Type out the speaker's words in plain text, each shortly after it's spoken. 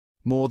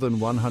More than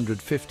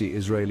 150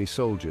 Israeli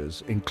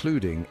soldiers,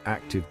 including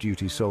active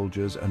duty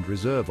soldiers and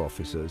reserve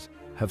officers,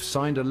 have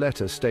signed a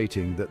letter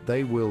stating that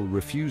they will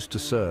refuse to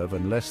serve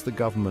unless the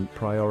government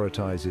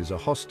prioritizes a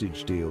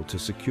hostage deal to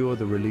secure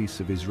the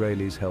release of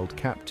Israelis held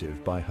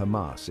captive by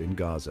Hamas in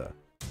Gaza.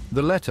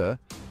 The letter,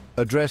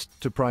 addressed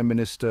to Prime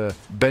Minister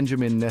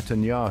Benjamin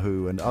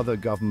Netanyahu and other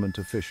government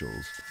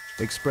officials,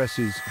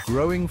 expresses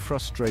growing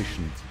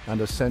frustration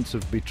and a sense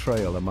of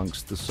betrayal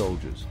amongst the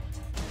soldiers,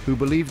 who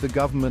believe the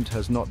government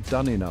has not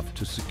done enough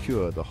to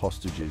secure the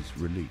hostages'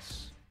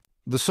 release.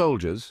 The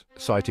soldiers,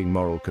 citing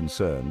moral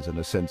concerns and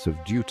a sense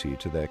of duty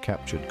to their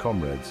captured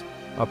comrades,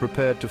 are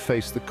prepared to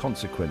face the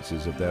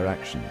consequences of their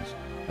actions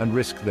and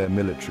risk their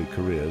military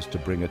careers to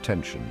bring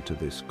attention to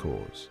this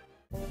cause.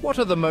 What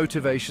are the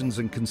motivations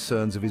and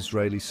concerns of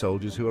Israeli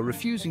soldiers who are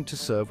refusing to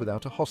serve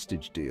without a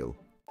hostage deal?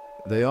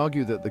 They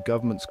argue that the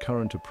government's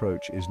current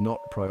approach is not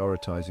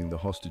prioritizing the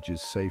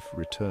hostages' safe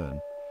return,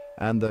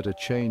 and that a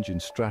change in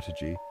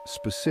strategy,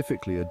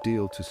 specifically a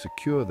deal to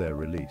secure their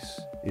release,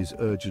 is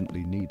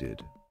urgently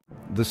needed.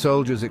 The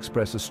soldiers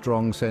express a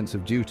strong sense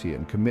of duty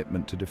and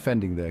commitment to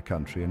defending their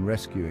country and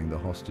rescuing the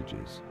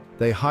hostages.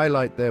 They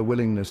highlight their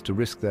willingness to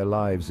risk their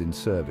lives in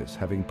service,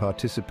 having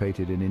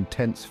participated in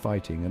intense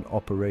fighting and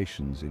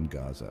operations in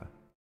Gaza.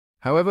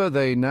 However,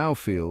 they now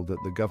feel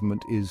that the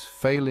government is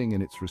failing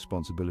in its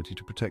responsibility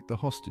to protect the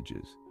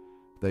hostages.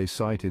 They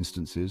cite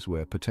instances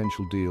where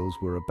potential deals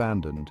were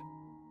abandoned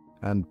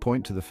and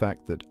point to the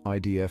fact that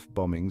IDF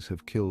bombings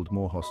have killed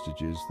more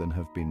hostages than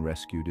have been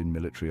rescued in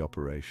military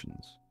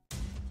operations.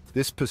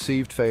 This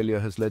perceived failure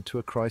has led to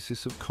a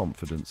crisis of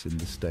confidence in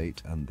the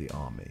state and the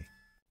army.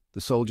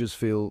 The soldiers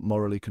feel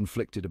morally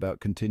conflicted about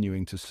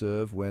continuing to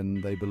serve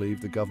when they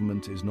believe the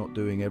government is not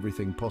doing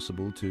everything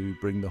possible to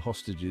bring the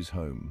hostages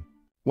home.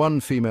 One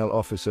female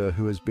officer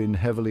who has been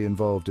heavily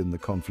involved in the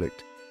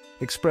conflict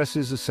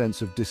expresses a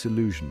sense of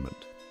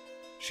disillusionment.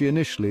 She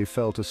initially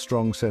felt a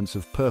strong sense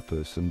of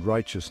purpose and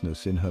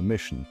righteousness in her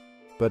mission,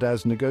 but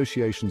as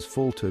negotiations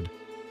faltered,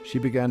 she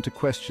began to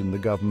question the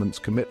government's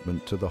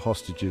commitment to the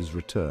hostages'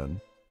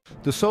 return.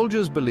 The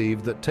soldiers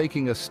believe that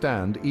taking a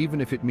stand, even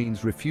if it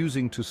means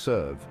refusing to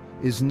serve,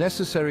 is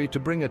necessary to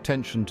bring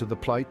attention to the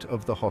plight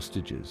of the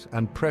hostages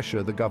and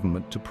pressure the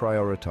government to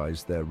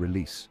prioritize their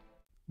release.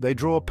 They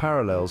draw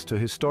parallels to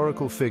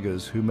historical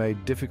figures who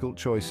made difficult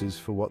choices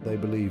for what they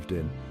believed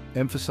in,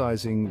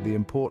 emphasizing the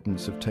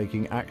importance of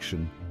taking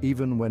action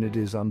even when it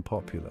is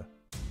unpopular.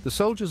 The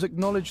soldiers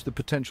acknowledge the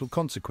potential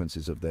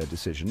consequences of their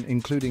decision,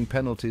 including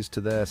penalties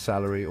to their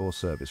salary or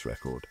service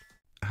record.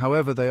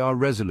 However, they are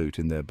resolute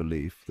in their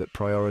belief that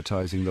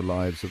prioritizing the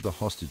lives of the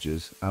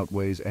hostages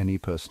outweighs any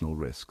personal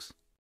risks.